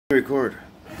Record.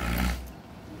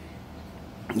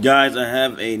 Guys, I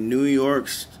have a New York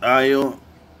style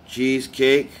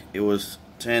cheesecake. It was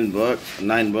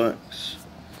 $9.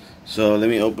 So let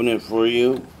me open it for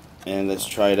you and let's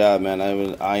try it out, man. I've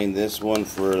been eyeing this one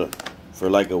for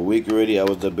like a week already. I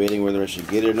was debating whether I should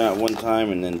get it or not one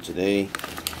time, and then today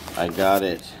I got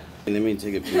it. Let me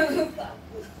take a peek.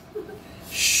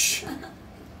 Shh.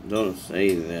 Don't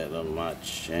say that on my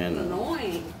channel.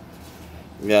 Annoying.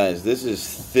 Guys, this is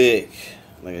thick.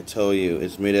 Like I told you,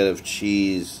 it's made out of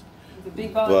cheese,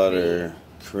 butter,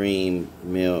 cream,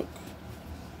 milk.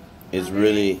 It's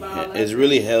really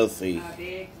healthy. A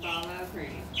big ball of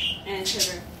cream and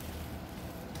sugar.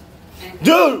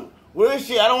 Dude, where is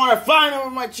she? I don't want to find her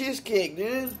with my cheesecake,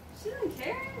 dude. She doesn't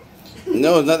care.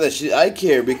 No, it's not that I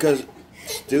care because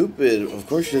stupid. Of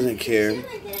course she doesn't care. She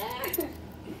doesn't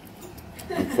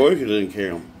care. Of course she doesn't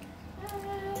care.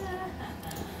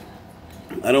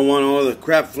 I don't want all the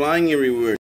crap flying everywhere.